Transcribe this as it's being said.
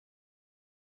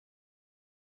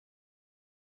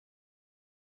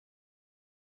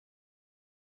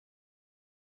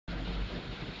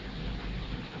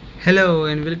Hello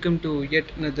and welcome to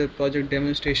yet another project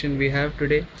demonstration we have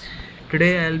today.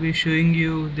 Today I'll be showing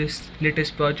you this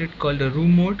latest project called the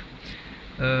room mode.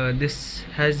 This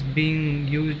is being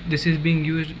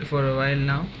used for a while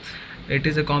now. It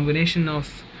is a combination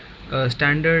of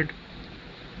standard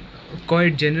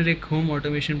quite generic home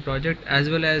automation project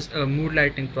as well as a mood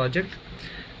lighting project.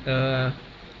 uh,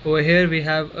 Over here we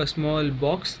have a small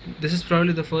box. This is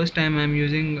probably the first time I'm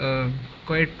using a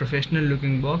quite professional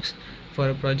looking box for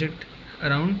a project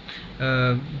around.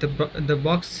 The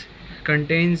box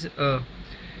contains a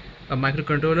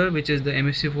microcontroller, which is the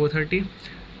MSC 430,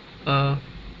 a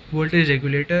voltage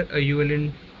regulator, a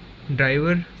ULN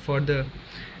driver for the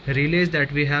relays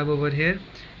that we have over here,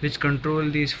 which control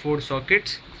these four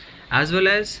sockets, as well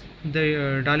as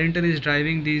the Darlington is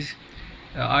driving these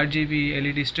RGB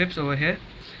LED strips over here.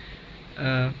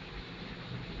 uh,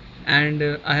 and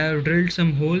I have drilled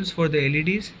some holes for the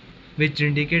LEDs which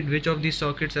indicate which of these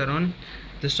sockets are on.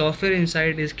 The software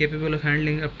inside is capable of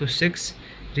handling up to 6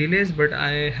 relays, but I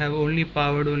have only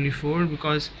powered only 4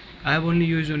 because I have only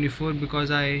used only 4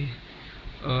 because I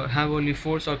have only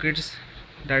 4 sockets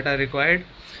that are required,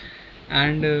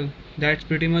 and that's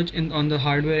pretty much in on the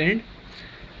hardware end.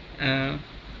 uh,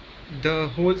 the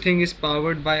whole thing is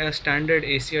powered by a standard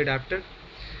AC adapter,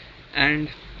 and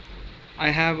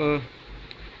I have a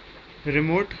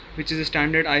remote which is a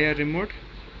standard IR remote.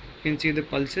 You can see the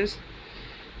pulses.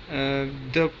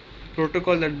 The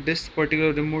protocol that this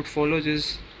particular remote follows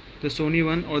is the Sony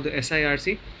one, or the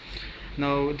SIRC.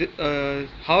 Now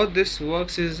how this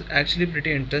works is actually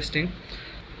pretty interesting.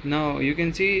 Now you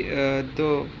can see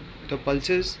the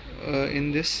pulses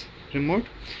in this remote.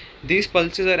 These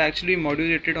pulses are actually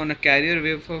modulated on a carrier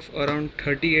wave of around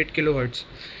 38 kilohertz.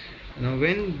 Now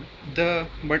when the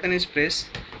button is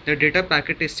pressed, the data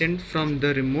packet is sent from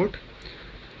the remote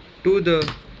to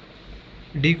the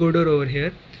decoder over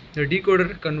here. The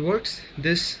decoder converts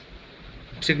this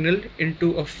signal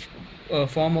into a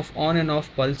form of on and off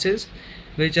pulses,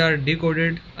 which are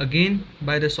decoded again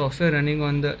by the software running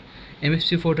on the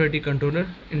MSP 430 controller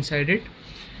inside it,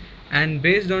 and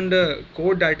based on the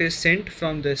code that is sent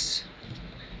from this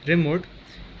remote,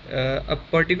 a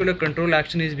particular control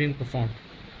action is being performed.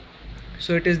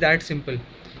 So it is that simple.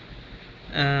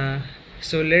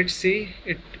 So let's see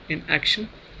it in action.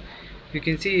 You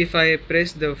can see if I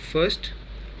press the first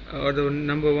or the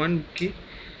number 1 key,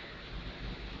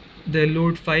 the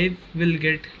load 5 will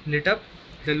get lit up.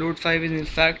 The load 5 is in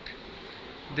fact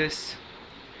this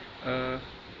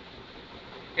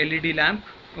LED lamp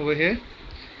over here,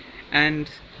 and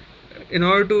in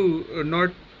order to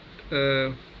not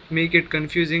make it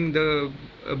confusing, the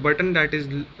button that is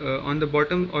on the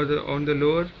bottom or on the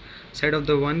lower side of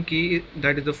the 1 key,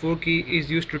 that is the 4 key,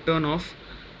 is used to turn off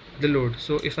the load.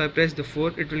 So if I press the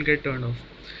 4, it will get turned off.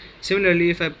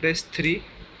 Similarly, if I press 3,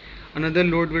 another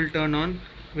load will turn on,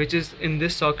 which is in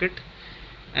this socket,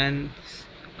 and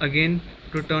again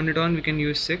to turn it on we can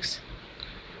use 6.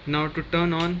 Now to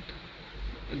turn on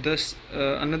this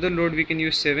another load we can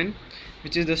use 7,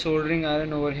 which is the soldering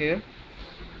iron over here,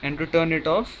 and to turn it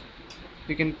off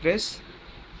we can press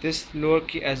this lower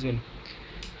key as well,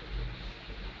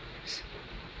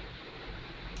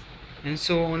 and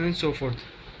so on and so forth.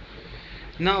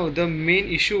 Now the main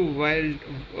issue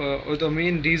or the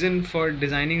main reason for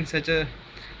designing such a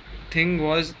thing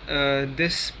was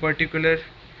this particular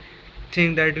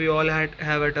thing that we all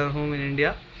have at our home in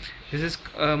India. This is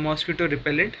mosquito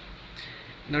repellent.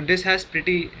 Now this has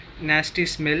pretty nasty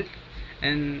smell,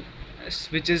 and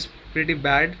which is pretty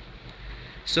bad.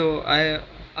 So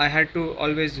I had to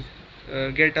always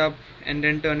get up and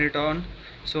then turn it on.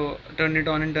 So turn it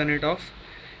on and turn it off.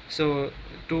 So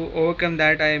to overcome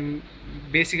that, I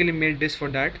basically made this for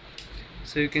that.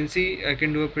 So you can see I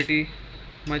can do a pretty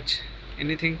much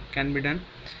anything can be done.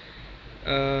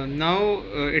 Now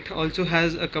it also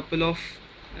has a couple of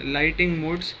lighting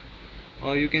modes,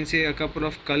 or you can say a couple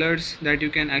of colors that you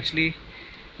can actually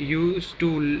use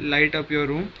to light up your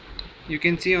room. You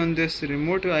can see on this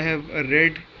remote I have a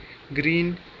red,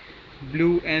 green,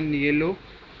 blue and yellow.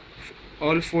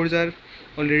 All fours are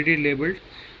already labeled.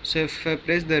 So if I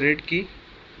press the red key,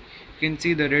 you can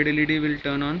see the red LED will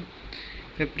turn on.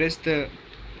 If I press the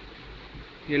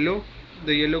yellow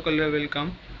color will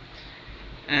come,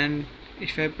 and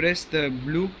if I press the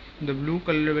blue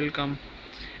color will come,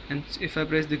 and if I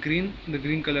press the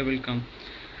green color will come.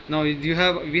 Now we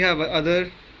have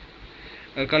other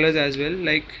colors as well.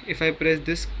 Like if I press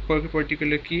this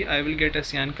particular key, I will get a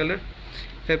cyan color.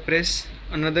 If I press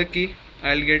another key,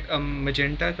 I'll get a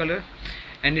magenta color,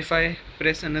 and if I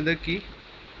press another key,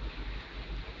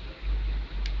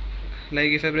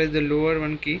 like if I press the lower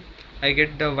one key, I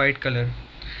get the white color.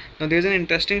 Now there's an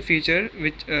interesting feature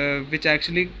which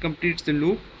actually completes the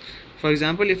loop. For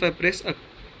example, if I press a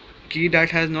key that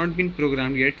has not been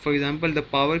programmed yet, for example the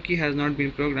power key has not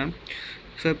been programmed,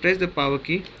 if I press the power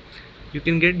key, you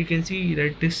can see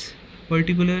that this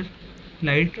particular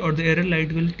light or the error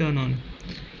light will turn on,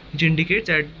 which indicates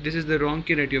that this is the wrong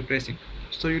key that you're pressing.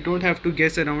 So you don't have to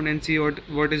guess around and see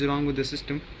what is wrong with the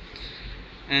system.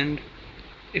 And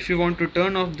if you want to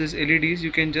turn off these LEDs,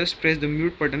 you can just press the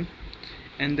mute button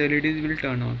and the LEDs will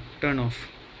turn off.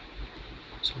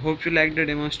 So hope you liked the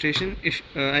demonstration. If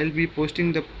I'll be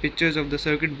posting the pictures of the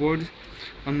circuit boards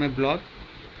on my blog.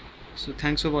 So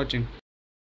thanks for watching.